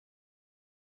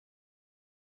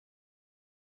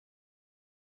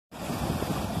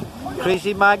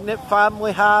Crazy Magnet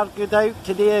family Hargood out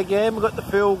today again. We've got the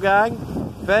full gang.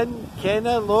 Finn,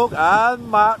 Kenna, Logan and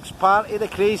Mark's part of the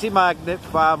Crazy Magnet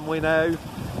family now.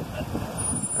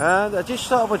 And I just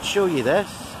thought I would show you this.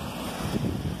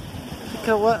 Take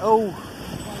a little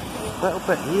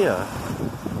bit here.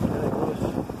 And it goes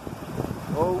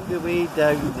all the way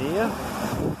down there.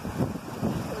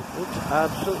 Looks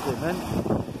absolutely mint.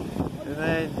 And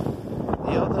then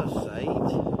the other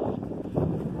side,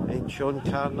 ain't shown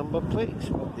car number plates,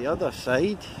 but the other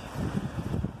side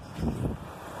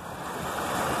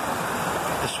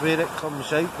is where it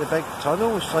comes out the big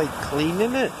tunnel. It's like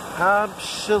cleaning it.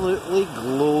 Absolutely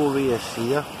glorious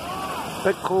here.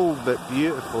 Bit cold but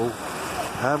beautiful.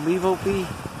 And we will be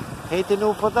heading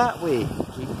over that way.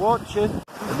 Keep watching.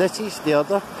 And this is the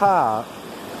other part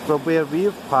from where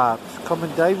we've parked,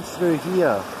 coming down through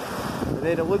here. And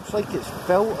then it looks like it's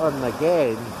filtering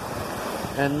again.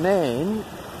 And then,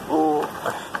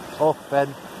 off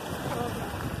in.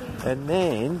 And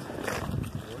then,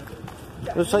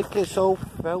 looks like it's all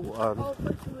filtered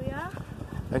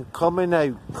and coming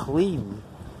out clean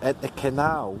at the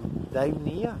canal down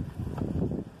here.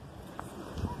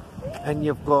 And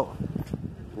you've got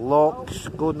locks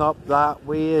going up that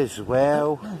way as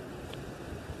well.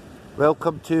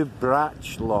 Welcome to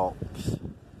Brach Locks.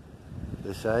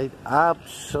 The side,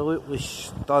 absolutely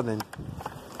stunning.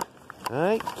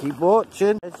 Right, keep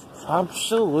watching. It's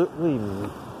absolutely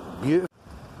beautiful.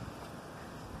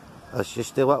 That's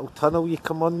just a little tunnel you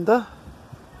come under,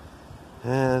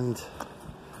 and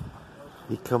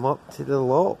you come up to the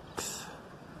locks,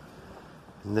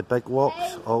 and the big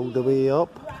locks all the way up.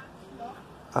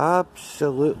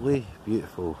 Absolutely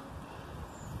beautiful.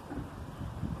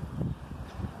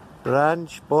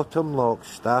 Branch Bottom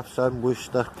Locks, Staffson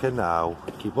Worcester Canal.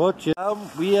 Keep watching.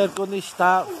 We are going to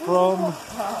start from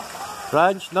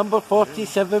branch number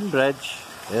 47 bridge.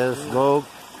 There's Log.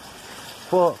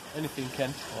 What? Anything,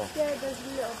 Ken? Oh. Yeah, there's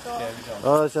a little dog.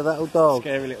 Oh, there's a little dog.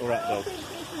 Scary little rat dog.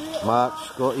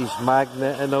 Mark's got his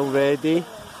magnet in already.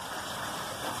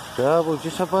 So we'll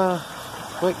just have a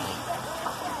quick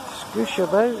squish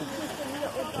about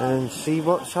and see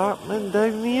what's happening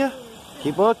down here.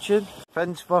 Keep watching.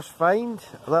 Finn's first find,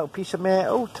 a little piece of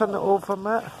metal, turn it over,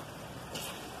 Matt.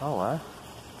 Oh, wow.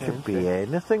 Could be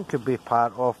anything, could be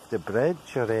part of the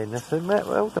bridge or anything, Matt.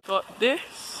 Well done. Got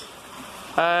this,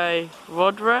 a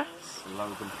rod rest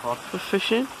for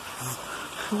fishing.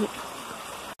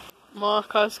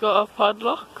 Mark has got a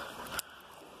padlock.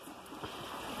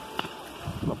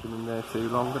 Not been in there too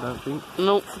long, I don't think.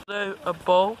 Nope, a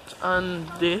bolt and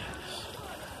this,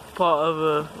 part of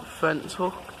a fence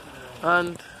hook.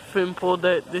 And Finn pulled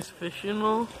out this fishing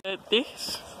rod.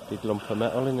 This. Big lump of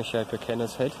metal in the shape of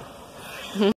Kenna's head.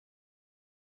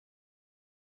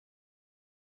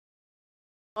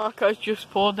 Mark has just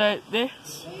pulled out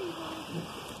this.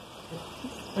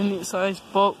 And it says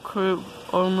boat crew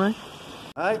only.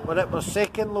 Right, we're at our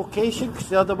second location because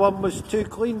the other one was too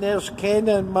clean. There's Ken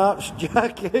and Mark's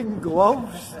jacket and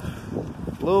gloves.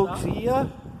 Logs here.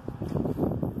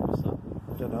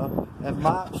 Dunno. And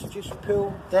Mark's just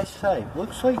pulled this out.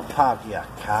 Looks like part of a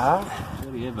car.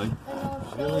 Really heavy.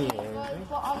 Really heavy.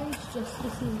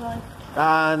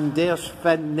 And there's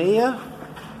Finn there,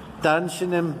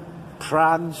 dancing and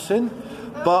prancing.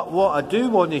 But what I do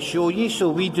want to show you, so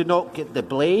we do not get the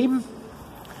blame,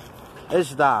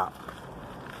 is that.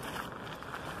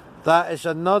 That is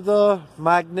another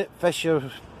magnet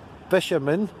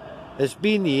fisherman has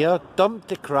been here, dumped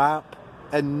the crap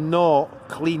and not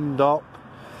cleaned up.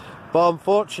 But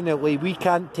unfortunately we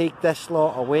can't take this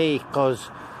lot away because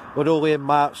we're only in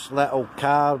Mark's little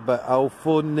car, but I'll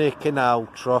phone the Canal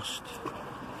Trust.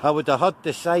 I would have had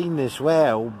the sign as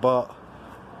well, but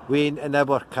we ain't in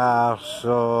our car,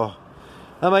 so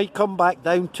I might come back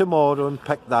down tomorrow and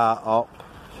pick that up.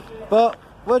 But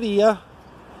we're here.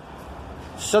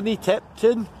 Sunny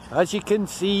Tipton, as you can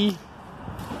see.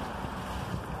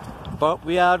 But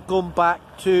we are going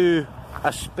back to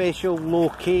a special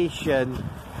location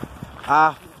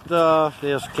after.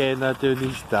 There's Kenna doing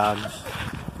his dance.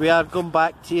 We are going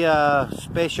back to a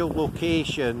special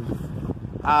location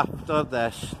after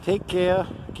this. Take care,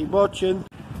 keep watching.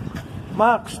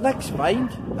 Mark's next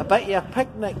find, a bit of a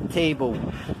picnic table,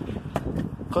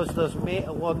 because there's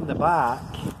metal on the back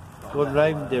going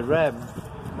round the rim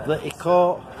that he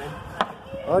caught.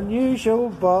 Unusual,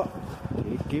 but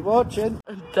keep watching.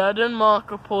 Dad and Mark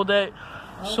have pulled out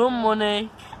some money,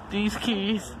 these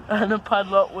keys and a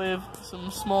padlock with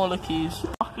some smaller keys.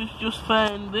 Mark has just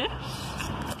found this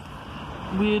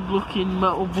weird looking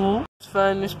metal ball. He's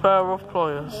found this pair of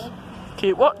pliers.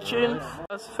 Keep watching.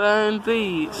 Has found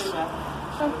these.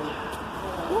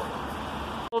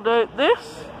 Pulled out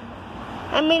this.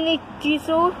 A mini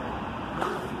diesel.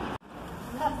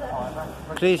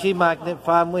 Crazy Magnet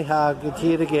Family Hargood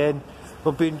here again.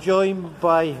 We've been joined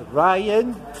by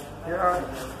Ryan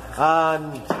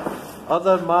and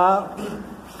other Mark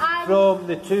from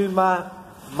the two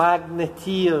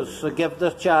Magneteers. So give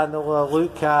their channel a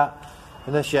look at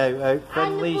and a shout out. And the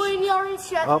Finley's boy in the orange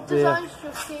shirt up that there. designs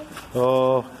Justin.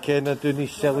 Oh, Ken are doing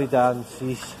his silly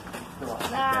dances.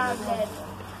 Ah, dead.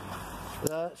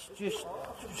 That's just,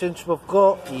 since we've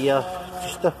got here,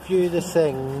 just a few of the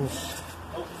things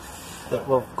that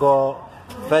we've got.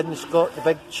 Finn's got the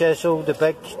big chisel, the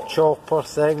big chopper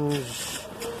things.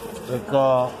 We've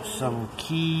got some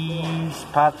keys,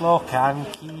 padlock and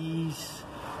keys.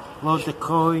 Loads of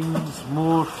coins,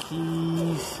 more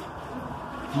keys,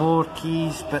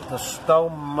 but there's still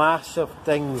massive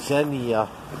things in here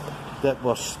that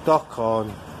we're stuck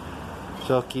on.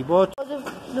 So keep watching.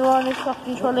 The one is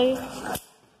shopping trolley. You've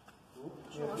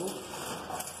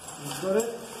got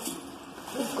it?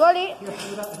 We've got it.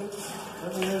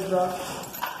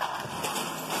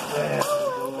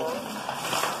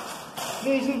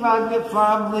 Crazy Magnet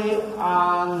Family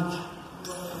and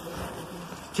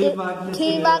two Magneteers.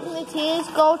 Two Magneteers.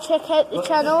 Go check out the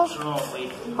channel.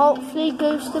 Hopefully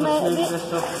boost them out a bit.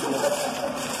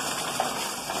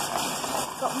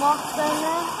 Got marks down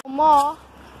there. More.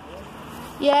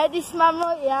 Yeah, this man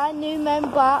right here, new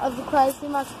member of the Crazy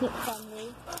Magnet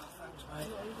Family.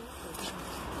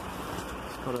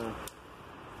 Got a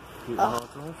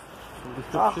hard drive.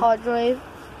 Got a hard drive.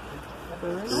 Who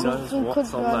knows Some what's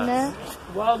could on run there? there.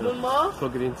 Well done, Mark.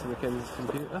 Plug it into Mackenzie's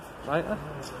computer later.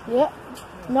 Yep.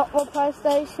 Not my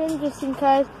PlayStation, just in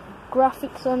case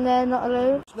graphics on there not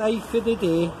allowed. Knife for the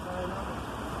day.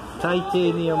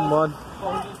 Titanium one.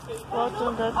 Well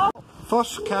done, Dad.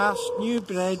 First cast, new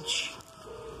bridge.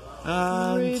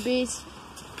 And Rubies.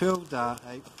 pulled that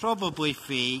out. Probably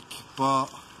fake, but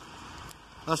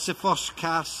that's the first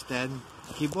cast in.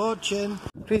 Keep watching.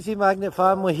 Crazy Magnet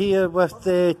Family here with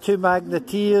the two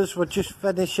Magneteers. We're just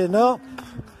finishing up.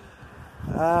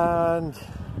 And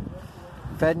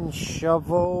Finn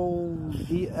shovel.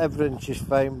 Everyone's just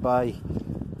found by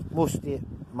mostly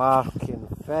Mark and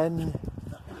Finn.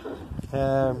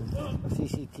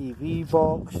 CCTV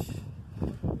box.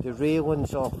 The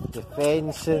railings off the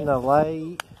fencing, the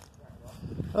light.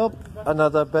 Oh,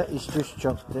 another bit he's just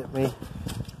chucked at me.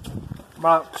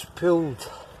 Mark's pulled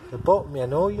the bottom of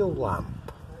an oil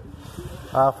lamp.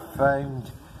 I've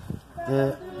found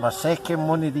my second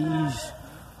one of these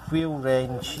wheel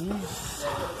wrenches.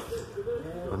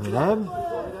 One of them,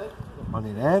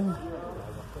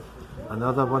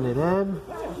 another one of them,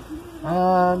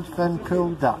 and Finn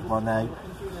pulled that one out.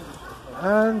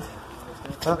 And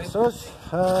that's us,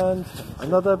 and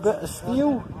another bit of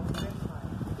steel.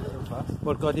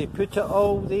 We're going to put it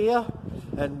all there,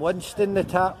 and Winston the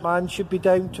tap man should be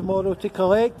down tomorrow to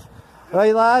collect.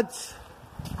 Right lads,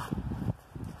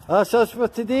 that's us for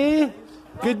today.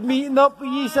 Good meeting up with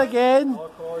yous again.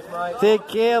 Take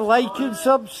care, like and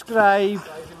subscribe.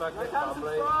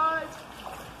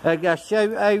 And a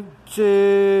shout out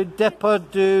to Dipper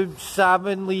Dude, Sam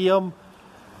and Liam,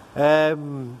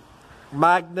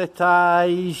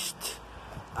 Magnetised,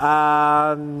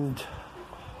 and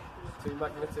Two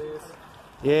Magneteers.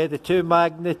 yeah, the two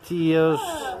Magneteers.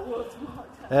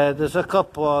 There's a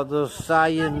couple others,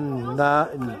 Sion,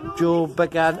 that, and Joe,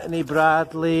 Big Anthony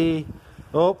Bradley.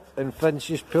 Oh, and Finn's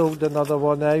just pulled another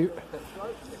one out.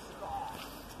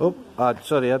 Oh,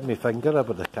 sorry, I had my finger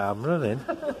over the camera then.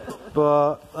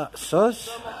 But that's us.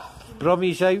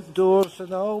 Brummy's Outdoors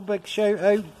and all, big shout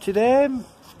out to them.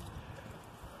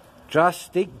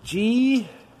 Drastic G.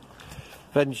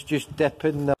 Finn's just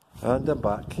dipping the and the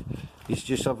back. He's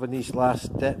just having his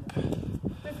last dip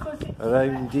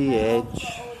around the edge.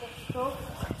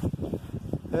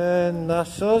 And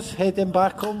that's us heading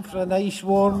back home for a nice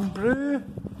warm brew.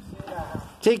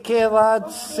 Take care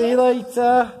lads, see you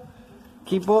later.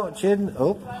 Keep watching.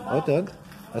 Oh, hold on.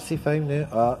 What's he found there?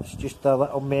 Ah, it's just a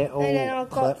little metal And then I've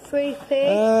got clip. 3p.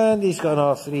 And he's got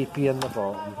another 3p in the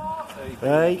bottom.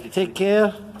 Right, take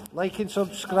care. Like and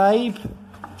subscribe.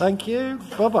 Thank you.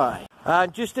 Bye bye.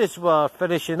 And just as we're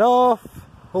finishing off,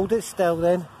 hold it still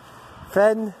then.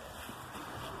 Finn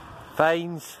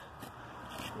finds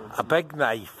a big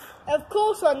knife. Of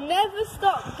course, I never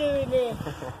stop doing it.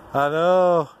 I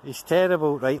know, it's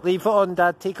terrible. Right, leave it on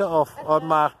Dad, take it off. Or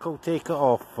Mark will take it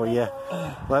off for you.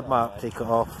 Let Mark take it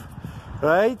off.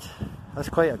 Right, that's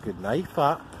quite a good knife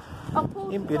that.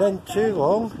 Ain't been in too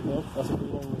long. That's a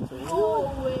good one too.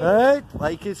 Always. Right,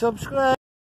 like and subscribe.